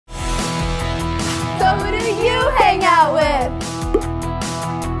you hang out with.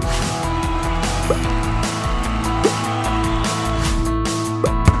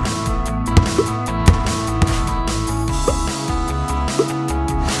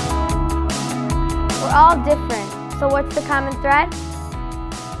 We're all different, so what's the common thread?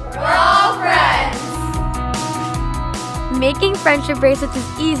 We're all friends! Making friendship bracelets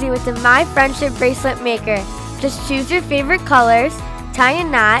is easy with the My Friendship Bracelet Maker. Just choose your favorite colors, tie a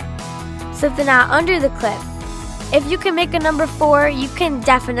knot, slip the knot under the clip. If you can make a number 4, you can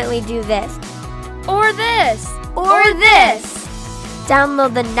definitely do this. Or this! Or this!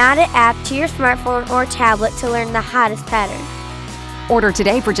 Download the Knotted app to your smartphone or tablet to learn the hottest pattern. Order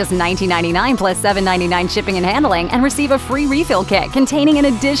today for just $19.99 plus $7.99 shipping and handling and receive a free refill kit containing an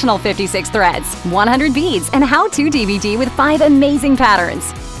additional 56 threads, 100 beads, and a how-to DVD with 5 amazing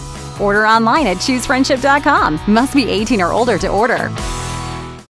patterns. Order online at choosefriendship.com. Must be 18 or older to order.